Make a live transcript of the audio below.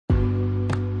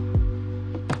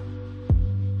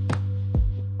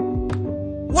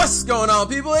What's going on,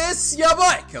 people? It's your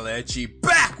boy Kalechi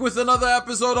back with another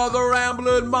episode of the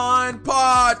Ramblin' Mind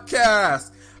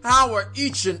Podcast. How are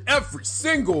each and every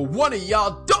single one of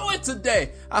y'all doing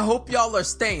today? I hope y'all are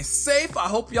staying safe. I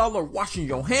hope y'all are washing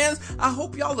your hands. I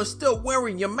hope y'all are still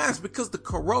wearing your mask because the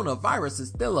coronavirus is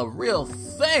still a real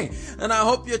thing. And I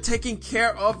hope you're taking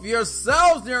care of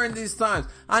yourselves during these times.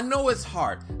 I know it's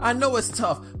hard. I know it's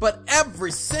tough. But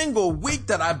every single week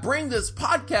that I bring this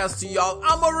podcast to y'all,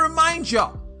 I'm gonna remind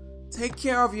y'all, take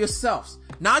care of yourselves.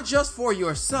 Not just for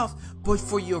yourself, but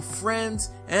for your friends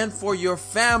and for your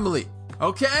family.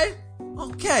 Okay,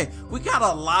 we got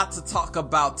a lot to talk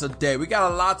about today.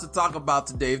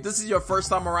 If this is your first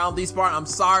time around these parts, I'm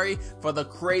sorry for the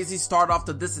crazy start off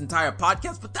to this entire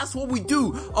podcast, but that's what we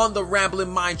do on the Ramblin'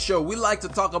 Mind Show. We like to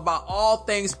talk about all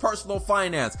things personal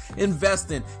finance,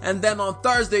 investing, and then on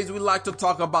Thursdays, we like to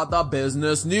talk about the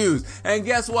business news. And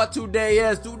guess what today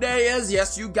is?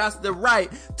 Yes, you got it right.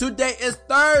 Today is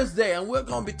Thursday, and we're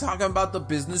going to be talking about the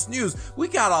business news. We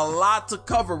got a lot to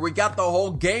cover. We got the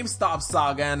whole GameStop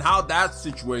saga and how that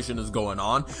situation is going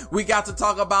on. We got to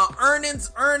talk about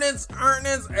earnings,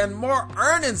 and more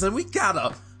earnings. And we got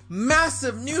a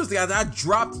massive news that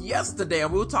dropped yesterday,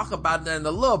 and we'll talk about that in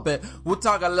a little bit. We'll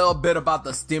talk a little bit about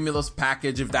the stimulus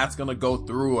package, if that's going to go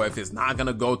through or if it's not going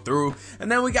to go through.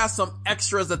 And then we got some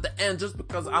extras at the end just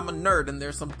because I'm a nerd and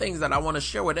there's some things that I want to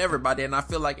share with everybody and I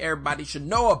feel like everybody should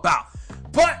know about.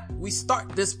 But we start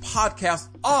this podcast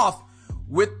off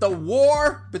with the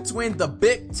war between the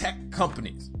big tech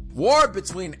companies. War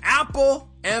between Apple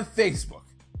and Facebook.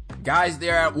 Guys,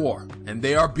 they're at war and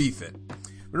they are beefing.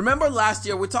 Remember last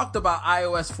year we talked about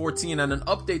iOS 14 and an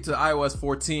update to iOS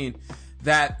 14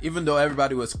 that even though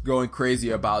everybody was going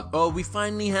crazy about, oh, we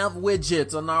finally have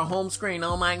widgets on our home screen.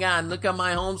 Oh my God, look at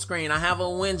my home screen. I have a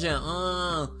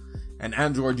widget. And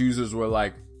Android users were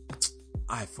like,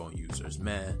 iPhone users,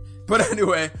 man. But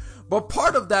anyway, but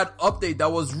part of that update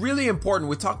that was really important,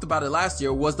 we talked about it last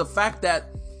year, was the fact that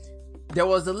there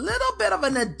was a little bit of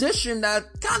an addition that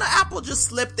kind of Apple just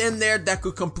slipped in there that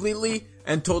could completely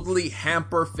and totally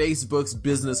hamper Facebook's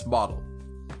business model.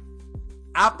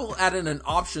 Apple added an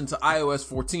option to iOS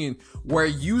 14 where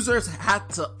users had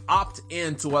to opt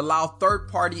in to allow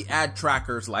third-party ad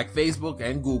trackers like Facebook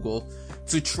and Google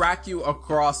to track you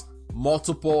across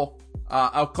multiple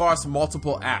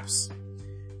apps.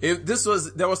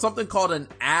 There was something called an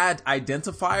ad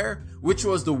identifier, which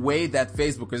was the way that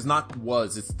Facebook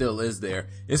it still is there.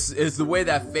 It's the way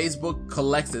that Facebook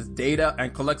collects its data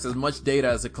and collects as much data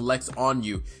as it collects on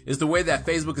you. It's the way that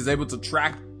Facebook is able to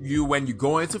track you when you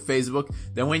go into Facebook,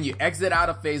 then when you exit out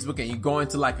of Facebook and you go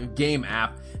into like a game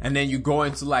app, and then you go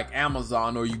into like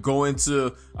Amazon or you go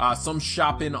into some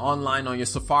shopping online on your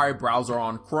Safari browser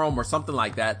on Chrome or something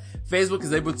like that. Facebook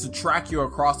is able to track you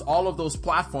across all of those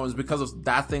platforms because of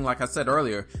that thing, like I said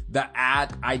earlier, the ad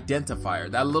identifier,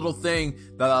 that little thing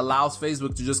that allows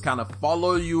Facebook to just kind of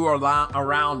follow you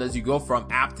around as you go from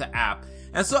app to app.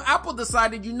 And so Apple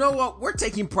decided, you know what, we're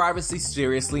taking privacy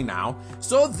seriously now.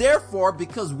 So therefore,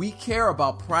 because we care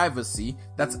about privacy,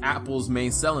 that's Apple's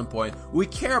main selling point. We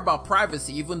care about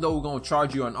privacy, even though we're going to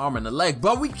charge you an arm and a leg,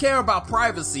 but we care about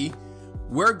privacy.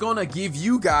 We're going to give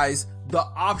you guys the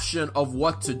option of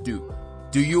what to do.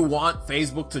 Do you want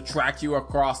Facebook to track you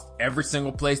across every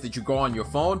single place that you go on your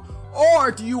phone?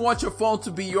 Or do you want your phone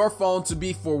to be your phone to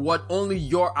be for what only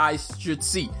your eyes should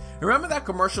see? Remember that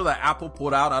commercial that Apple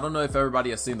put out? I don't know if everybody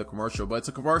has seen the commercial, but it's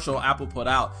a commercial Apple put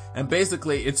out. And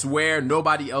basically, it's where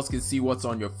nobody else can see what's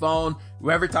on your phone.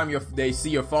 Every time they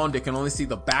see your phone, they can only see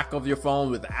the back of your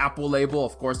phone with the Apple label.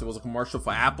 Of course, it was a commercial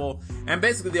for Apple. And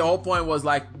basically, the whole point was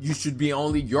like, you should be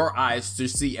only your eyes to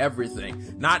see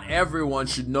everything. Not everyone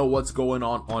should know what's going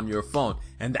on your phone.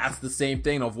 And that's the same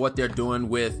thing of what they're doing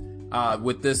with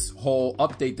this whole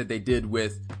update that they did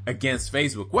against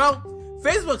Facebook. Well,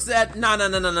 Facebook said, no.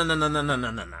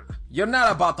 You're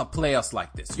not about to play us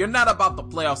like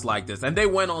this. And they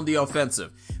went on the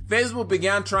offensive. Facebook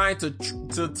began trying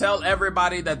to tell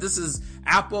everybody that this is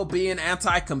Apple being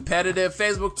anti-competitive.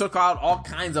 Facebook took out all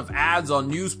kinds of ads on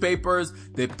newspapers.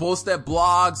 They posted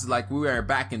blogs like we were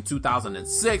back in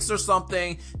 2006 or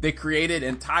something. They created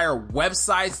entire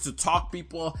websites to talk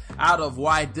people out of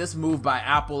why this move by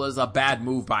Apple is a bad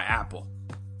move by Apple.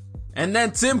 And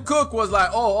then Tim Cook was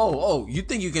like, oh, you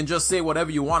think you can just say whatever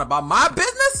you want about my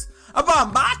business?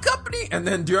 About my company? And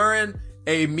then during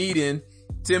a meeting,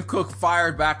 Tim Cook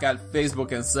fired back at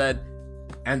Facebook and said,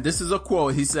 and this is a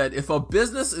quote, he said, if a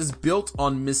business is built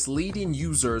on misleading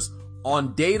users,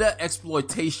 on data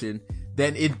exploitation,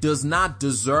 then it does not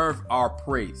deserve our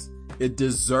praise. It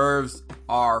deserves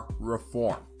our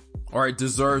reform. Or it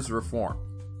deserves reform.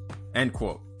 End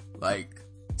quote. Like,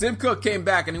 Tim Cook came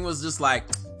back and he was just like,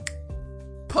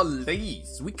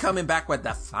 police, we coming back with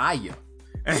the fire.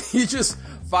 And he just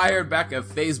fired back at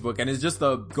Facebook, and it's just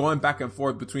going back and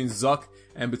forth between Zuck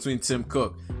and between Tim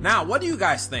Cook. Now, what do you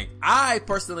guys think? I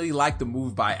personally like the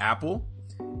move by Apple.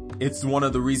 It's one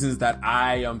of the reasons that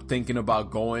I am thinking about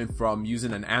going from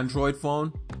using an Android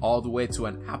phone all the way to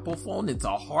an Apple phone. It's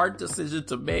a hard decision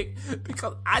to make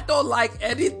because I don't like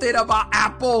anything about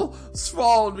Apple's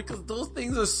phone because those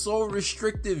things are so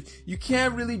restrictive. You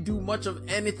can't really do much of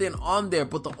anything on there,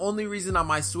 but the only reason I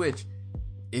might switch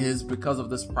is because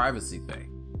of this privacy thing.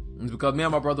 It's because me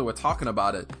and my brother were talking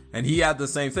about it, and he had the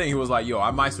same thing. He was like, yo, I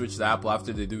might switch to Apple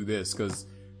after they do this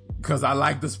because I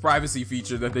like this privacy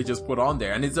feature that they just put on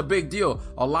there. And it's a big deal.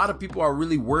 A lot of people are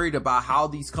really worried about how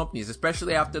these companies,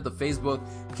 especially after the Facebook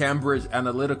Cambridge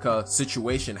Analytica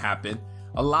situation happened,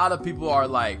 a lot of people are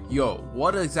like, yo,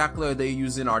 what exactly are they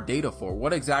using our data for?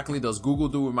 What exactly does Google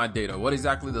do with my data? What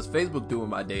exactly does Facebook do with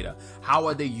my data? How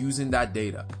are they using that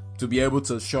data to be able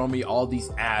to show me all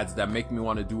these ads that make me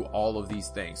want to do all of these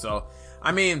things? So,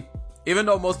 I mean, even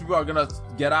though most people are going to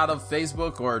get out of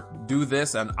Facebook or do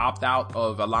this and opt out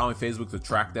of allowing Facebook to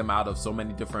track them out of so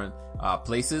many different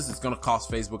places, it's going to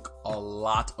cost Facebook a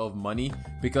lot of money,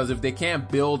 because if they can't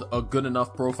build a good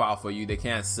enough profile for you, they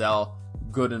can't sell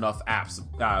good enough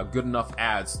good enough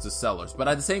ads to sellers. But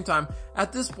at the same time,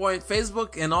 at this point,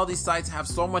 Facebook and all these sites have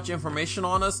so much information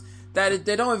on us that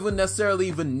they don't even necessarily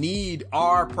even need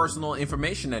our personal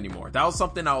information anymore. That was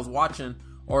something I was watching,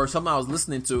 or something I was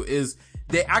listening to, is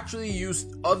they actually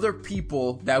used other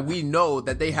people that we know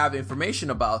that they have information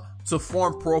about to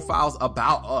form profiles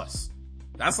about us.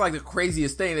 That's like the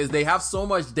craziest thing, is they have so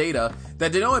much data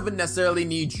that they don't even necessarily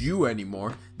need you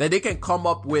anymore, that they can come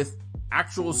up with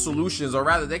actual solutions, or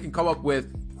rather they can come up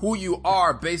with who you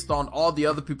are based on all the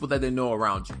other people that they know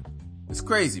around you. It's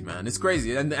crazy, man. It's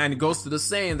crazy. And it goes to the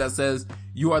saying that says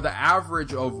you are the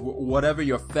average of whatever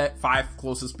your 5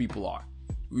 closest people are.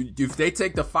 If they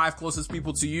take the 5 closest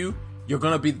people to you, you're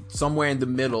going to be somewhere in the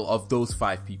middle of those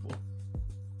 5 people.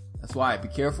 That's why be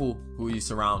careful who you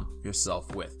surround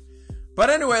yourself with. But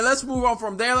anyway, let's move on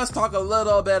from there. Let's talk a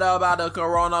little bit about the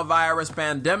coronavirus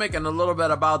pandemic and a little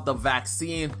bit about the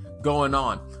vaccine going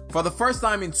on. For the first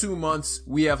time in 2 months,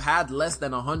 we have had less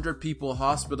than 100 people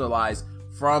hospitalized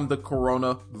from the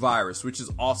coronavirus, which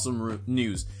is awesome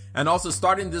news. And also,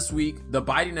 starting this week, the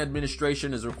Biden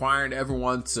administration is requiring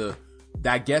everyone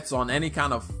that gets on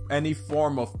any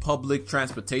form of public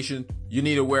transportation, you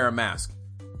need to wear a mask.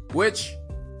 Which,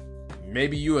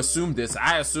 maybe you assumed this.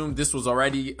 I assumed this was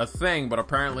already a thing, but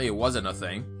apparently it wasn't a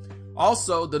thing.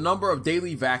 Also, the number of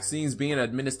daily vaccines being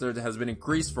administered has been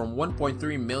increased from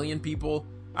 1.3 million people,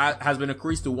 has been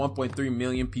increased to 1.3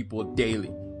 million people daily,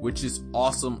 which is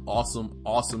awesome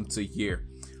to hear.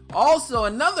 Also,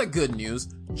 another good news,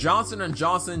 Johnson &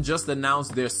 Johnson just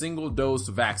announced their single-dose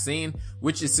vaccine,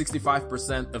 which is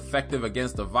 65% effective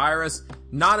against the virus.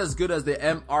 Not as good as the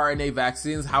mRNA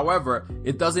vaccines. However,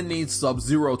 it doesn't need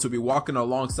Sub-Zero to be walking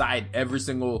alongside every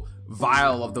single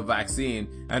vial of the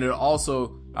vaccine. And it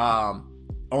also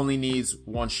only needs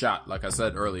 1 shot, like I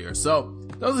said earlier. So,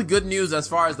 those are good news as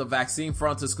far as the vaccine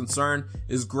front is concerned.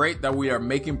 It's great that we are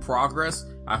making progress.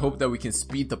 I hope that we can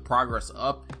speed the progress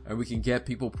up and we can get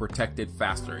people protected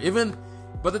faster.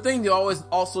 But the thing you always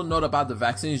also note about the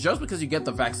vaccine is just because you get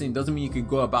the vaccine doesn't mean you can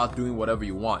go about doing whatever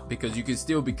you want, because you can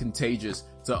still be contagious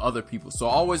to other people. So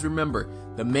always remember,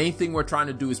 the main thing we're trying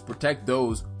to do is protect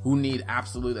those who need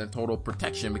absolute and total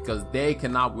protection, because they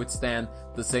cannot withstand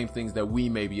the same things that we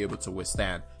may be able to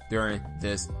withstand during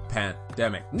this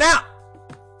pandemic. Now,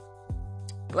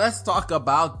 let's talk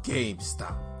about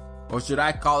GameStop, or should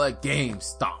I call it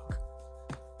GameStop,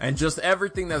 and just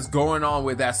everything that's going on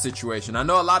with that situation. I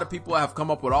know a lot of people have come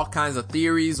up with all kinds of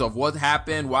theories of what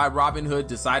happened, why Robinhood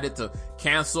decided to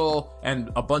cancel,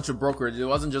 and a bunch of brokers. It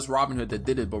wasn't just Robinhood that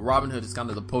did it, but Robinhood is kind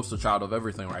of the poster child of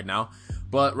everything right now.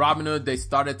 But Robinhood, they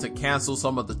started to cancel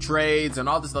some of the trades and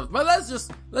all this stuff. But let's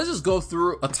just go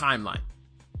through a timeline.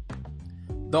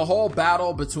 The whole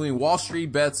battle between Wall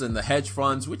Street Bets and the hedge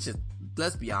funds, which is,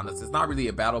 let's be honest, it's not really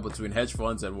a battle between hedge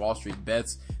funds and Wall Street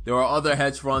Bets. There are other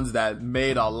hedge funds that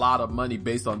made a lot of money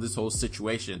based on this whole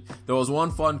situation. There was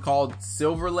one fund called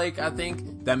Silver Lake, I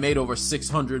think, that made over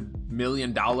 $600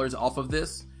 million off of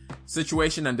this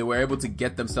situation, and they were able to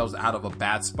get themselves out of a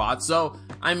bad spot. So,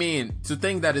 I mean, to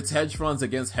think that it's hedge funds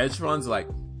against hedge funds, like,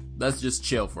 let's just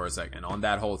chill for a second on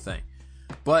that whole thing.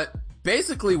 But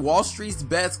basically, Wall Street's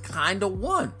bets kind of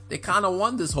won. They kind of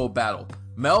won this whole battle.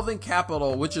 Melvin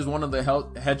Capital, which is one of the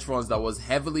hedge funds that was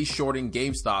heavily shorting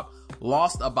GameStop,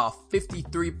 lost about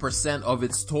 53% of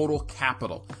its total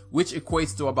capital, which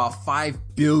equates to about $5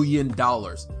 billion.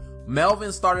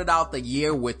 Melvin started out the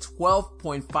year with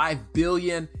 $12.5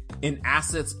 billion in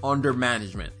assets under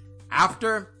management.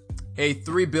 After a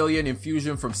 $3 billion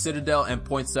infusion from Citadel and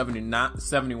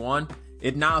Point71,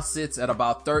 it now sits at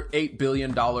about $8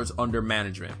 billion under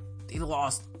management. They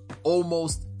lost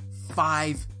almost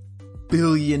 $5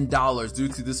 billion due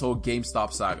to this whole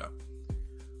GameStop saga.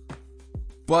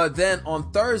 But then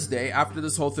on Thursday, after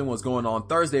this whole thing was going on,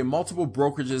 multiple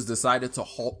brokerages decided to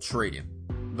halt trading.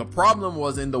 The problem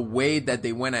was in the way that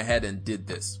they went ahead and did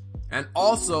this. And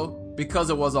also because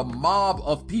it was a mob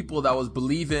of people that was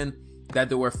believing that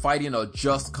they were fighting a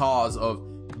just cause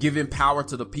of giving power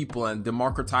to the people and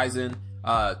democratizing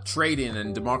trading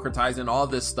and democratizing all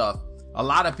this stuff. A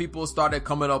lot of people started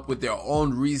coming up with their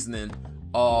own reasoning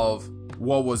of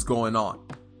what was going on.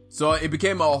 So it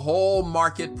became a whole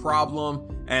market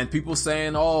problem, and people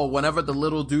saying, oh, whenever the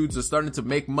little dudes are starting to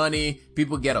make money,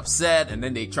 people get upset, and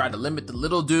then they try to limit the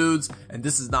little dudes, and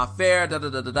this is not fair,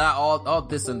 all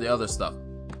this and the other stuff.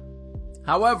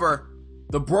 However,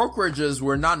 the brokerages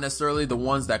were not necessarily the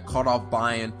ones that cut off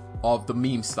buying of the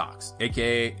meme stocks,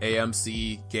 aka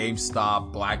AMC,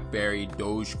 GameStop, BlackBerry,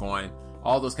 Dogecoin,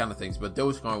 all those kind of things. But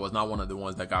Dogecoin was not one of the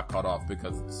ones that got cut off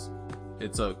because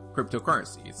it's a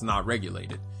cryptocurrency. It's not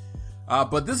regulated.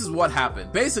 But this is what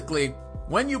happened. Basically,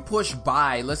 when you push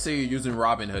buy, let's say you're using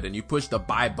Robinhood and you push the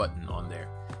buy button on there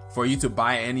for you to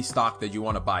buy any stock that you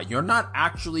want to buy, you're not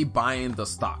actually buying the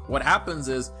stock. What happens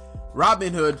is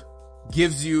Robinhood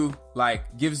gives you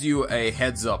a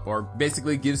heads up, or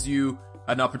basically gives you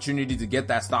an opportunity to get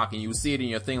that stock, and you see it in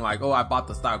your thing like, oh, I bought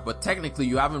the stock, but technically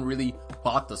you haven't really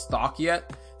bought the stock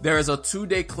yet. There is a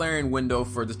 2-day clearing window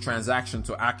for the transaction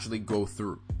to actually go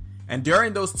through. And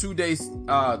during those 2 days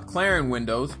clearing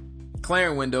window,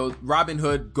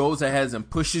 Robinhood goes ahead and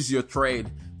pushes your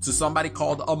trade to somebody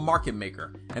called a market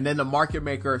maker, and then the market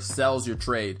maker sells your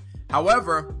trade.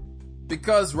 However,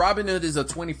 because Robinhood is a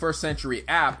 21st century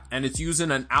app and it's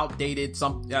using an outdated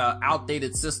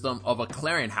system of a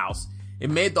clearinghouse, it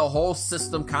made the whole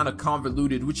system kind of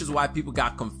convoluted, which is why people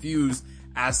got confused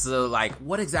as to like,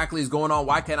 what exactly is going on?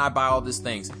 Why can't I buy all these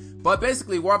things? But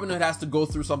basically, Robinhood has to go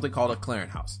through something called a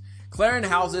clearinghouse.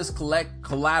 Clearinghouses collect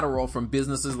collateral from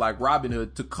businesses like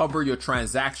Robinhood to cover your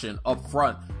transaction up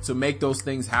front to make those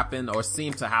things happen or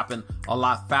seem to happen a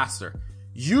lot faster.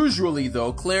 Usually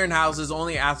though, clearinghouses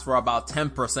only ask for about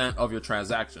 10% of your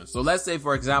transactions. So let's say,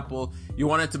 for example, you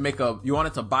wanted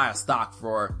to buy a stock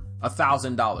for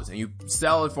 $1,000 and you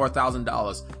sell it for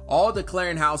 $1,000. All the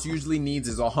clearinghouse usually needs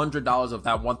is $100 of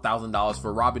that $1,000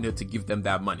 for Robinhood to give them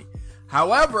that money.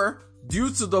 However,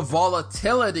 due to the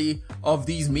volatility of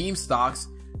these meme stocks,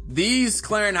 these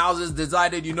clearinghouses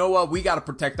decided, you know what, we got to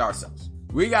protect ourselves.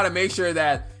 We got to make sure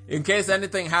that in case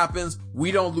anything happens,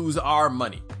 we don't lose our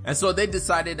money. And so they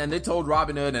decided, and they told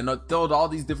Robinhood and told all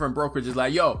these different brokerages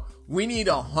like, yo, we need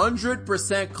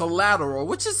 100% collateral,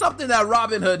 which is something that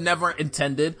Robinhood never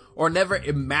intended or never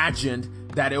imagined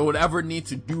that it would ever need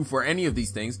to do for any of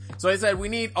these things. So they said we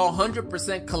need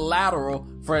 100% collateral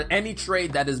for any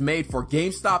trade that is made for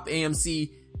GameStop,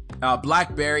 AMC,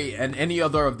 BlackBerry, and any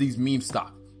other of these meme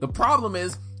stocks. The problem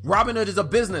is Robinhood is a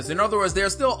business. In other words, there are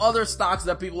still other stocks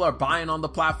that people are buying on the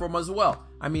platform as well.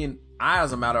 I mean,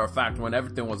 as a matter of fact, when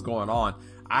everything was going on,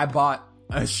 I bought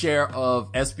a share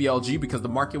of SPLG because the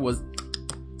market was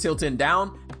tilting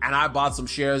down, and I bought some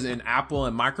shares in Apple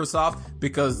and Microsoft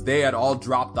because they had all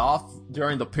dropped off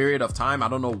during the period of time. I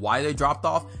don't know why they dropped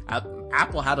off.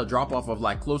 Apple had a drop off of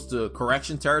like close to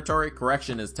correction territory.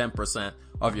 Correction is 10%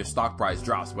 of your stock price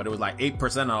drops, but it was like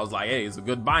 8%. And I was like, hey, it's a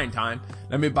good buying time.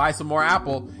 Let me buy some more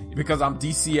Apple because I'm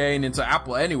DCAing into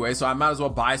Apple anyway. So I might as well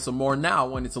buy some more now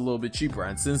when it's a little bit cheaper.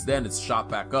 And since then it's shot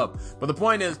back up. But the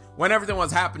point is, when everything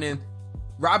was happening,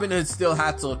 Robinhood still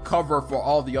had to cover for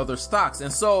all the other stocks.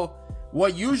 And so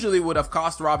what usually would have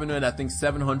cost Robinhood, I think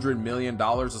 $700 million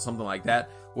or something like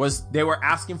that, was they were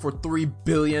asking for $3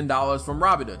 billion from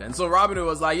Robinhood. And so Robinhood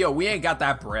was like, yo, we ain't got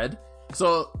that bread.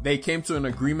 So they came to an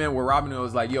agreement where Robinhood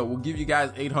was like, yo, we'll give you guys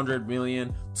 $800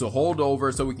 million to hold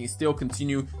over so we can still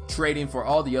continue trading for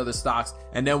all the other stocks.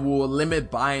 And then we'll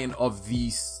limit buying of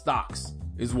these stocks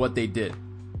is what they did.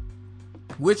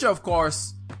 Which of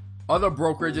course, other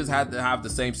brokerages had to have the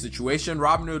same situation.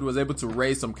 Robinhood was able to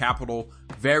raise some capital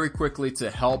very quickly to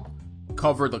help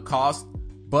cover the cost,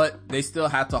 but they still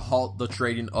had to halt the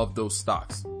trading of those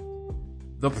stocks.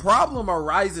 The problem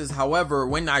arises, however,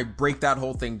 when I break that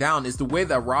whole thing down, is the way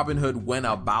that Robinhood went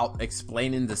about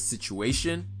explaining the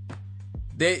situation.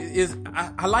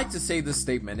 I like to say this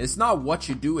statement. It's not what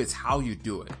you do, it's how you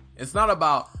do it. It's not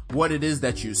about what it is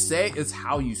that you say, it's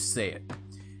how you say it.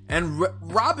 And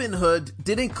Robinhood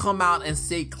didn't come out and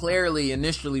say clearly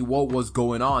initially what was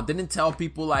going on. Didn't tell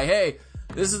people like, hey,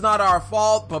 this is not our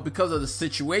fault, but because of the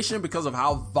situation, because of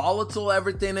how volatile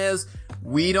everything is,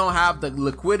 we don't have the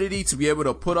liquidity to be able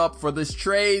to put up for these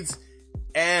trades.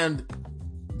 And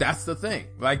that's the thing.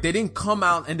 Like, they didn't come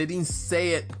out and they didn't say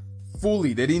it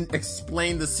fully. They didn't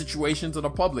explain the situation to the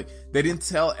public. They didn't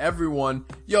tell everyone,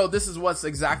 yo, this is what's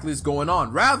exactly is going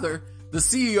on. Rather, the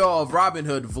CEO of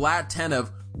Robinhood, Vlad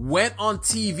Tenev, went on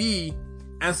TV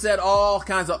and said all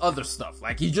kinds of other stuff.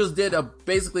 Like, he just did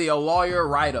basically a lawyer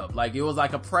write-up. Like, it was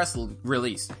like a press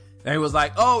release. And he was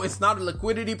like, oh, it's not a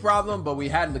liquidity problem, but we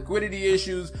had liquidity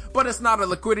issues, but it's not a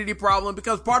liquidity problem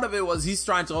because part of it was he's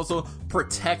trying to also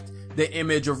protect the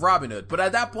image of Robinhood. But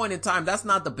at that point in time, that's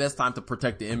not the best time to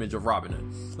protect the image of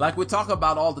Robinhood. Like we talk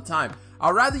about all the time. I'd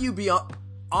rather you be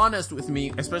honest with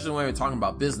me, especially when we're talking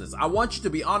about business. I want you to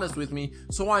be honest with me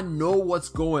so I know what's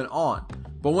going on.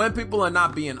 But when people are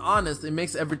not being honest, it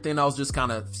makes everything else just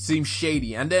kind of seem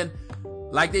shady. And then,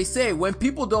 like they say, when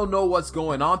people don't know what's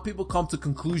going on, people come to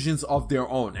conclusions of their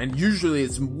own. And usually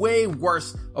it's way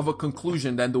worse of a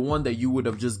conclusion than the one that you would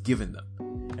have just given them.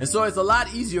 And so it's a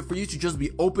lot easier for you to just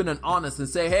be open and honest and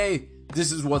say, hey,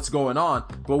 this is what's going on.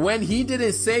 But when he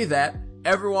didn't say that,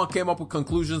 everyone came up with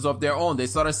conclusions of their own. They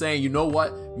started saying, you know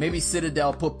what? Maybe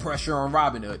Citadel put pressure on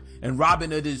Robinhood, and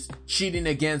Robinhood is cheating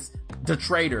against the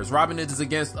traders. Robinhood is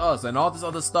against us, and all this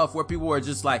other stuff where people were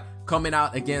just like coming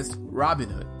out against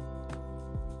Robinhood.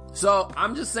 So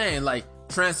I'm just saying, like,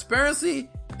 transparency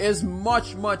is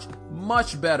much, much,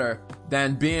 much better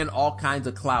than being all kinds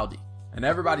of cloudy. And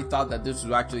everybody thought that this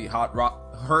would actually hurt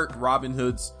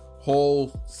Robinhood's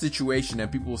whole situation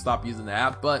and people will stop using the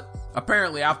app. But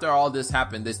apparently after all this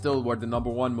happened, they still were the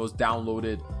 #1 most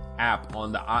downloaded app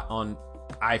on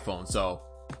iPhone. So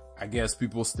I guess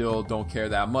people still don't care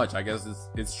that much. I guess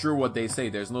it's true what they say.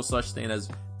 There's no such thing as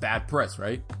bad press,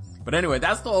 right? But anyway,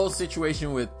 that's the whole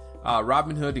situation with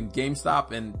Robinhood and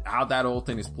GameStop and how that whole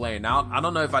thing is playing out. I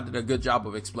don't know if I did a good job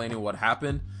of explaining what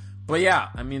happened. But yeah,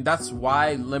 I mean, that's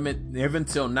why even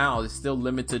till now, there's still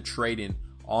limited trading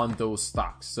on those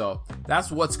stocks. So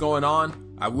that's what's going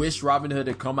on. I wish Robinhood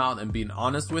had come out and been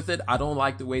honest with it. I don't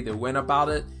like the way they went about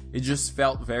it. It just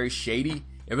felt very shady.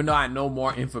 Even though I know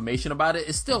more information about it,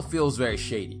 it still feels very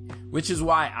shady, which is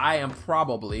why I am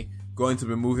probably going to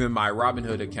be moving my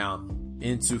Robinhood account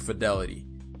into Fidelity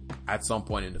at some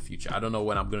point in the future. I don't know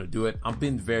when I'm going to do it. I'm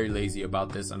being very lazy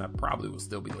about this, and I probably will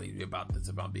still be lazy about this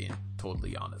if I'm being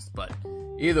totally honest. But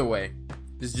either way,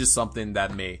 this is just something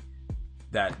that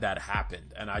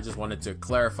happened, and I just wanted to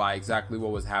clarify exactly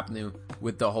what was happening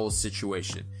with the whole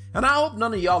situation. And I hope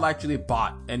none of y'all actually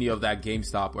bought any of that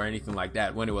GameStop or anything like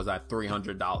that when it was at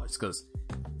 $300, because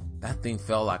that thing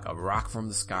fell like a rock from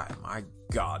the sky. My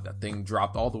God, that thing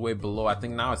dropped all the way below. I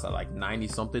think now it's at like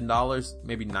 $90 something,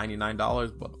 maybe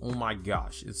 $99, but oh my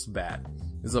gosh, it's bad.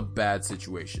 It's a bad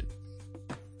situation.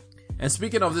 And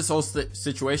speaking of this whole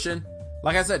situation,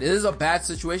 like I said, it is a bad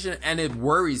situation and it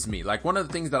worries me. Like, one of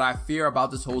the things that I fear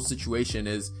about this whole situation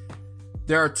is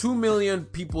there are 2 million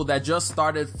people that just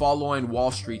started following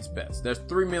Wall Street's bets. There's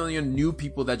 3 million new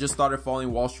people that just started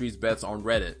following Wall Street's bets on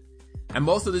Reddit. And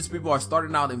most of these people are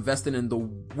starting out investing in the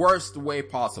worst way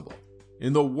possible.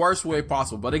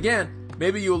 But again,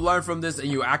 maybe you'll learn from this and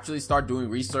you actually start doing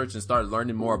research and start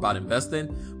learning more about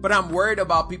investing. But I'm worried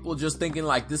about people just thinking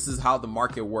like this is how the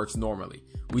market works normally.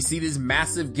 We see these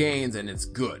massive gains and it's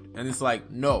good. And it's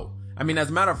like, no. I mean, as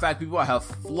a matter of fact, people have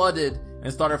flooded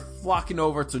and started flocking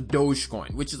over to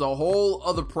Dogecoin, which is a whole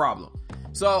other problem.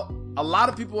 So a lot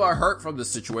of people are hurt from this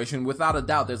situation. Without a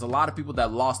doubt, there's a lot of people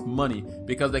that lost money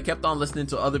because they kept on listening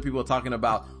to other people talking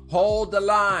about hold the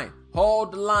line,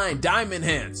 diamond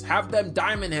hands, have them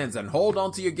diamond hands and hold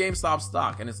on to your GameStop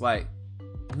stock. And it's like,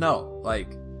 no, like,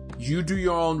 you do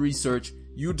your own research,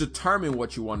 you determine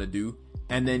what you want to do,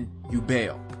 and then you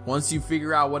bail. Once you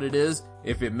figure out what it is,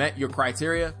 if it met your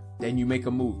criteria, then you make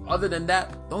a move. Other than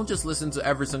that, don't just listen to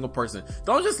every single person.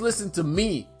 Don't just listen to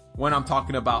me when I'm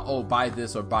talking about, oh, buy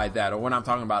this or buy that, or when I'm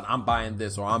talking about I'm buying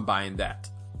this or I'm buying that.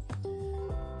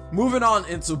 Moving on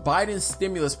into Biden's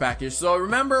stimulus package. So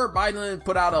remember, Biden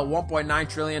put out a $1.9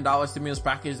 trillion stimulus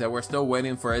package that we're still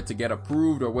waiting for it to get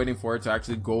approved or waiting for it to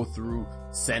actually go through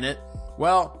Senate.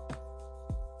 Well,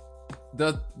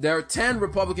 there 10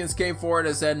 Republicans came forward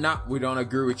and said, nah, we don't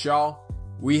agree with y'all.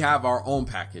 We have our own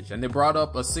package. And they brought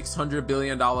up a $600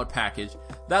 billion package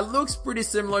that looks pretty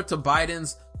similar to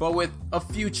Biden's, but with a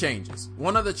few changes.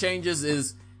 One of the changes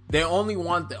is They only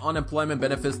want the unemployment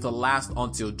benefits to last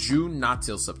until June, not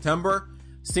till September.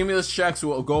 Stimulus checks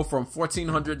will go from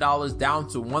 $1,400 down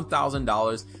to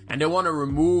 $1,000, and they want to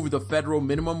remove the federal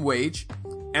minimum wage.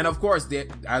 And of course,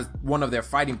 as one of their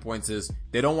fighting points is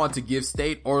they don't want to give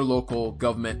state or local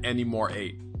government any more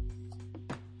aid.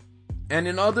 And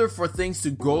in order for things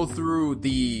to go through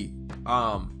the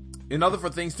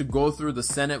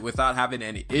Senate without having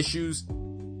any issues,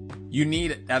 you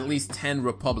need at least 10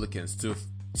 Republicans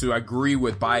to agree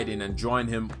with Biden and join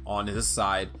him on his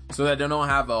side so that they don't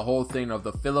have a whole thing of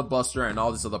the filibuster and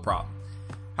all this other problem.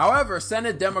 However,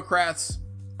 Senate Democrats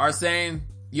are saying,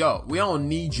 yo, we don't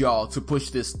need y'all to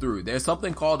push this through. There's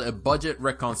something called a budget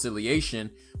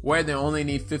reconciliation where they only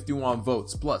need 51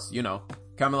 votes. Plus,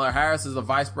 Kamala Harris is the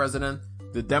vice president.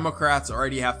 The Democrats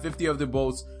already have 50 of the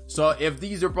votes. So if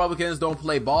these Republicans don't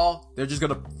play ball, they're just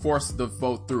going to force the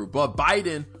vote through. But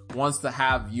Biden wants to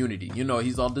have unity.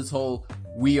 He's on this whole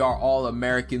we are all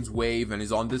Americans wave, and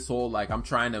he's on this whole I'm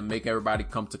trying to make everybody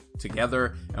come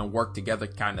together and work together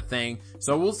kind of thing.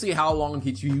 So we'll see how long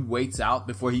he waits out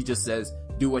before he just says,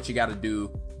 do what you got to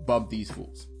do, bump these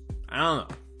fools. I don't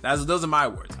know. Those are my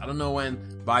words. I don't know when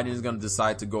Biden is going to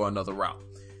decide to go another route.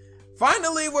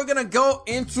 Finally, we're going to go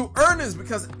into earnings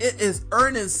because it is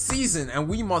earnings season and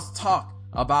we must talk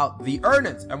about the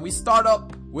earnings. And we start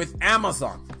up with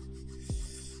Amazon.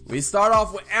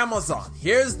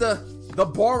 Here's the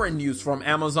boring news from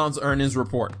Amazon's earnings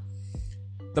report.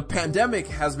 The pandemic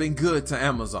has been good to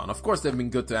Amazon. Of course, they've been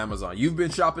good to Amazon. You've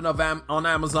been shopping on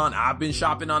Amazon. I've been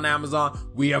shopping on Amazon.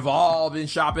 We have all been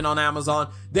shopping on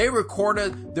Amazon. They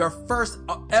recorded their first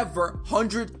ever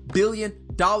 $100 billion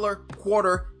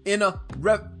quarter in a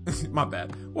my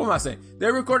bad. What am I saying?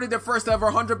 They recorded their first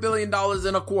ever $100 billion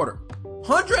in a quarter.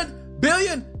 $100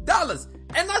 billion.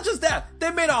 And not just that, they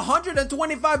made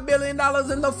 $125 billion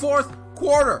in the fourth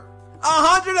quarter.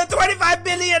 $125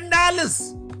 billion. That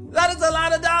is a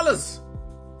lot of dollars.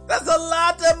 That's a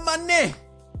lot of money.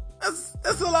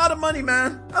 That's a lot of money,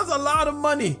 man. That's a lot of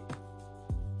money.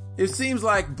 It seems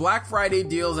like Black Friday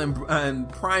deals and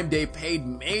Prime Day paid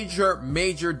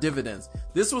major dividends.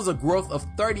 This was a growth of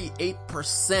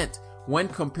 38% when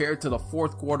compared to the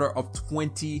fourth quarter of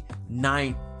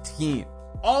 2019.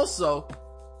 Also,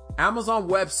 Amazon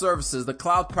Web Services, the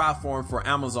cloud platform for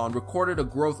Amazon, recorded a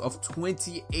growth of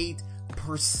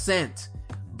 28%,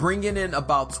 bringing in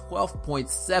about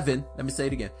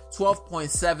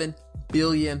 $12.7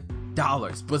 billion.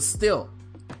 But still,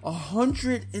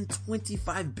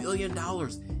 $125 billion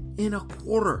in a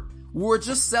quarter. We were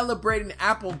just celebrating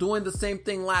Apple doing the same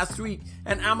thing last week,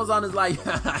 and Amazon is like,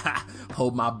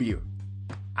 hold my beer.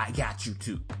 I got you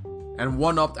too. And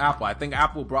one-upped Apple. I think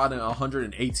Apple brought in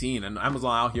 118 and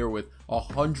Amazon out here with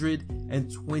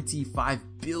 $125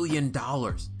 billion.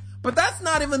 But that's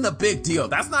not even the big deal.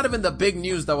 That's not even the big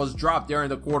news that was dropped during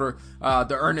the quarter,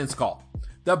 the earnings call.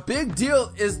 The big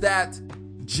deal is that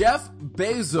Jeff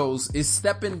Bezos is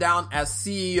stepping down as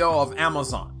CEO of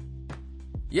Amazon.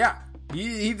 Yeah,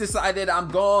 he decided, I'm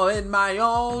going my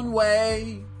own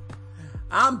way.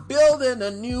 I'm building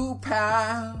a new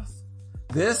path.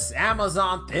 This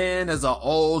Amazon thing is an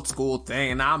old school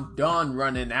thing. I'm done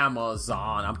running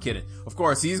Amazon. I'm kidding. Of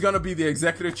course, he's going to be the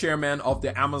executive chairman of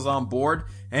the Amazon board,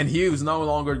 and he is no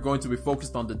longer going to be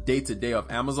focused on the day-to-day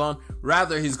of Amazon.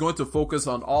 Rather, he's going to focus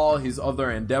on all his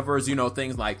other endeavors,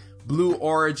 things like Blue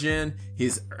Origin,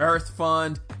 his Earth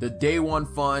Fund, the Day One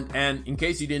Fund, and in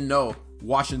case you didn't know,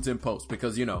 Washington Post,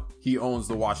 because, he owns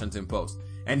the Washington Post.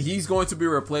 And he's going to be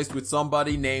replaced with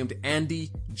somebody named Andy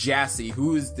Jassy,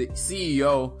 who is the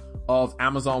CEO of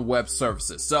Amazon Web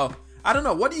Services. So, I don't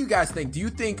know. What do you guys think? Do you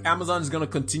think Amazon is going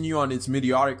to continue on its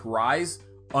meteoric rise,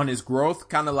 on its growth,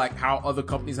 kind of like how other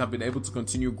companies have been able to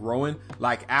continue growing,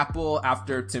 like Apple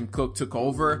after Tim Cook took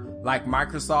over, like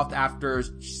Microsoft after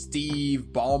Steve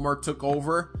Ballmer took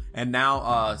over, and now,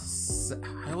 I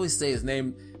always say his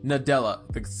name,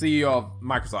 Nadella, the CEO of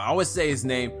Microsoft. I always say his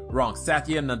name wrong,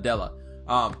 Satya Nadella.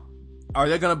 Are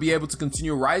they going to be able to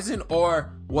continue rising,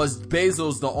 or was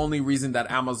Bezos the only reason that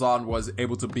Amazon was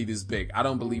able to be this big? I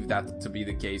don't believe that to be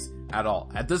the case at all.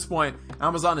 At this point,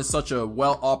 Amazon is such a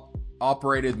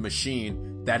operated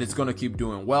machine that it's going to keep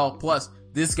doing well. Plus,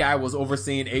 this guy was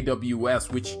overseeing AWS,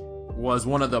 which was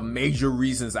one of the major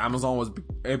reasons Amazon was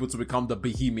able to become the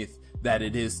behemoth that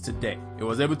it is today. It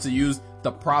was able to use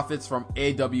the profits from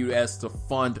AWS to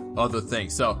fund other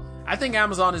things. So I think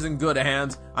Amazon is in good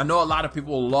hands. I know a lot of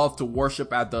people love to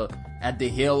worship at the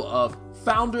hill of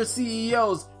founder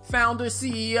CEOs.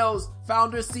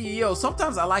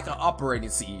 Sometimes I like an operating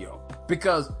CEO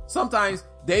because sometimes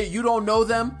you don't know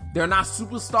them. They're not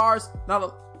superstars.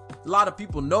 A lot of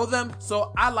people know them,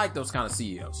 so I like those kind of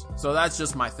CEOs. So that's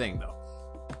just my thing, though.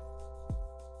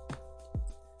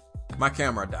 My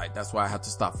camera died. That's why I had to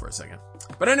stop for a second.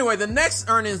 But anyway, the next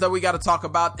earnings that we got to talk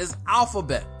about is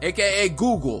Alphabet, aka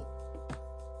Google.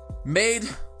 Made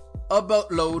a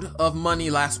boatload of money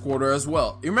last quarter as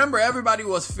well. You remember everybody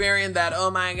was fearing that,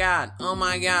 oh my God,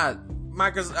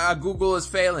 Google is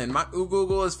failing.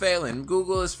 Google is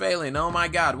failing. Oh my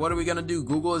God, what are we going to do?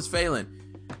 Google is failing.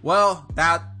 Well,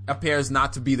 that appears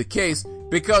not to be the case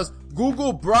because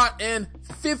Google brought in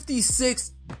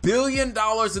 $56 billion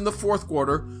in the fourth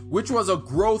quarter, which was a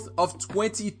growth of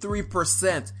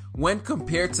 23% when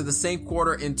compared to the same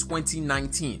quarter in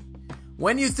 2019.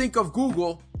 When you think of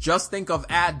Google, just think of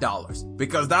ad dollars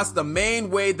because that's the main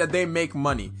way that they make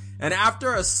money. And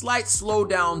after a slight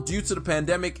slowdown due to the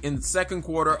pandemic in the second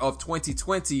quarter of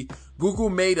 2020, Google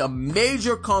made a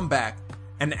major comeback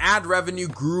and ad revenue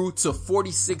grew to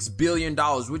 $46 billion,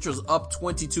 which was up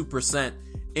 22%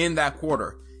 in that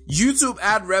quarter. YouTube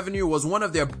ad revenue was one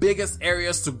of their biggest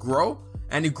areas to grow,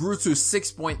 and it grew to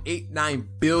 $6.89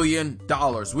 billion,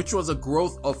 which was a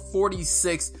growth of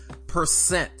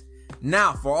 46%.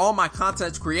 Now, for all my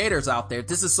content creators out there,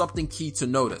 this is something key to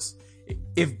notice.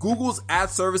 If Google's ad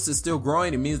service is still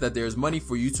growing, it means that there's money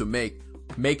for you to make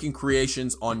making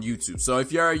creations on YouTube. So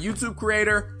if you're a YouTube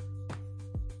creator,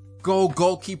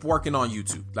 go keep working on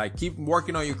YouTube. Like, keep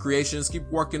working on your creations, keep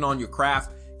working on your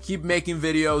craft, keep making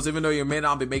videos, even though you may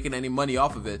not be making any money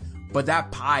off of it. But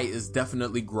that pie is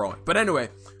definitely growing. But anyway,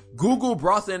 Google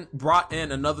brought in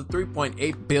another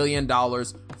 $3.8 billion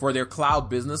for their cloud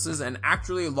businesses and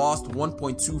actually lost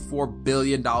 $1.24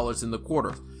 billion in the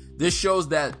quarter. This shows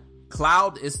that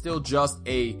cloud is still just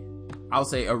a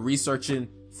researching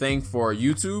thing for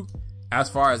YouTube. As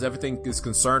far as everything is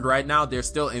concerned right now, they're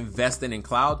still investing in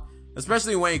cloud,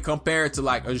 especially when you compare it to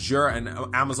like Azure and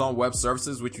Amazon Web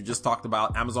Services, which we just talked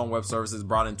about. Amazon Web Services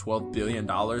brought in $12 billion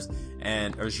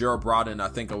and Azure brought in, I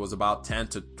think it was about $10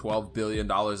 to $12 billion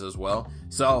as well.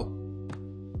 So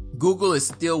Google is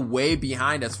still way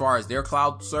behind as far as their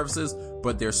cloud services,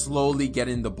 but they're slowly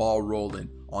getting the ball rolling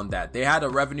on that. They had a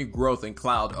revenue growth in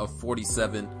cloud of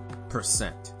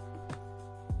 47%.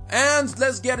 And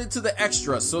let's get into the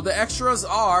extras. So the extras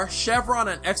are Chevron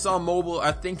and ExxonMobil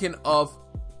are thinking of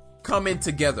coming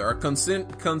together, are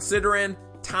considering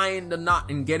tying the knot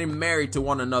and getting married to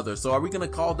one another. So are we going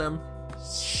to call them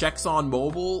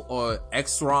ExxonMobil or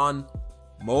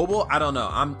ExxonMobil? I don't know.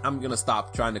 I'm going to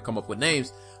stop trying to come up with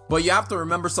names. But you have to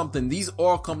remember something. These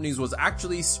oil companies was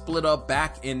actually split up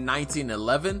back in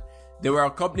 1911. They were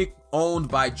a company owned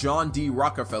by John D.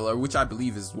 Rockefeller, which I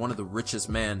believe is one of the richest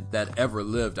men that ever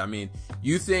lived. I mean,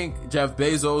 you think Jeff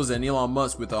Bezos and Elon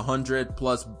Musk with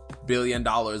 $100+ billion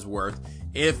worth.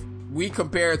 If we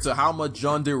compare it to how much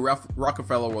John D.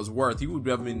 Rockefeller was worth, he would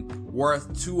have been worth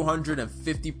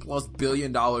 $250+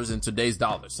 billion in today's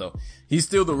dollars. So he's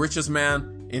still the richest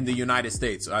man in the United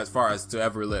States as far as to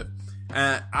ever live.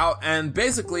 And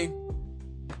basically,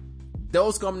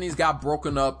 those companies got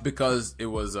broken up because it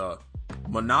was a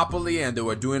monopoly and they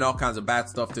were doing all kinds of bad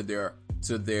stuff to their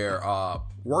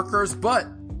workers. But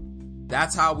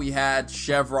that's how we had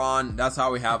Chevron. That's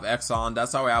how we have Exxon.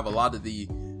 That's how we have a lot of the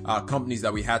companies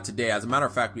that we had today. As a matter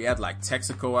of fact, we had like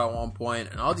Texaco at one point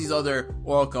and all these other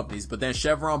oil companies. But then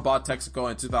Chevron bought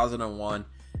Texaco in 2001.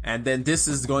 And then this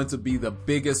is going to be the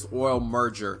biggest oil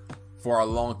merger for a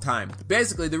long time.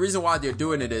 Basically, the reason why they're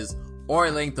doing it is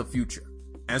oiling the future.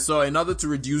 And so in order to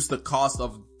reduce the cost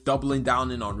of doubling down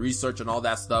in on research and all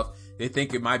that stuff, they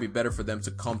think it might be better for them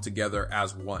to come together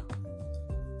as one.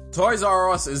 Toys R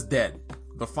Us is dead.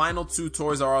 The final 2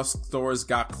 Toys R Us stores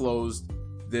got closed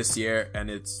this year, and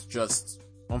it's just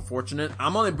unfortunate.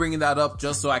 I'm only bringing that up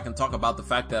just so I can talk about the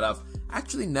fact that I've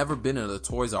actually never been in a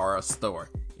Toys R Us store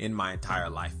in my entire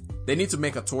life. They need to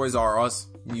make a Toys R Us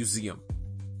museum.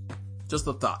 Just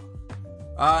a thought.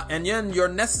 And then your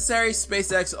necessary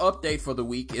SpaceX update for the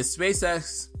week is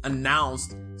SpaceX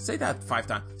announced, say that 5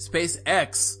 times,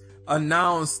 SpaceX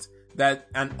announced that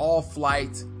an all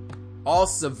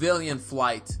civilian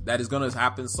flight that is going to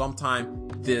happen sometime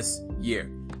this year.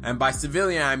 And by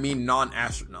civilian, I mean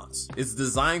non-astronauts. It's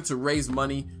designed to raise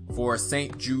money for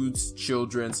St. Jude's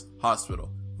Children's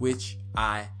Hospital, which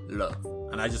I love.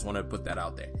 And I just want to put that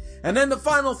out there. And then the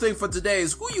final thing for today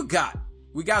is who you got?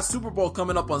 We got Super Bowl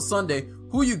coming up on Sunday.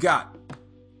 Who you got?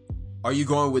 Are you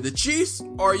going with the Chiefs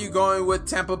or are you going with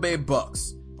Tampa Bay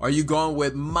Bucks? Are you going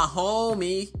with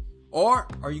Mahomes or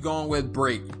are you going with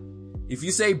Brady? If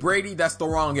you say Brady, that's the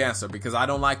wrong answer because I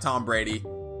don't like Tom Brady.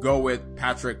 Go with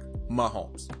Patrick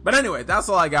Mahomes. But anyway, that's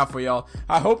all I got for y'all.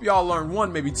 I hope y'all learned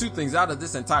 1, maybe 2 things out of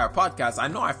this entire podcast. I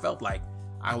know I felt like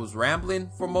I was rambling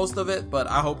for most of it, but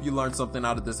I hope you learned something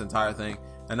out of this entire thing,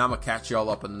 and I'm gonna catch y'all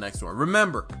up in the next one.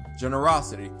 Remember,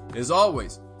 generosity is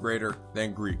always greater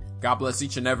than greed. God bless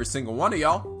each and every single one of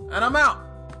y'all, and I'm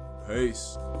out.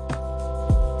 Peace.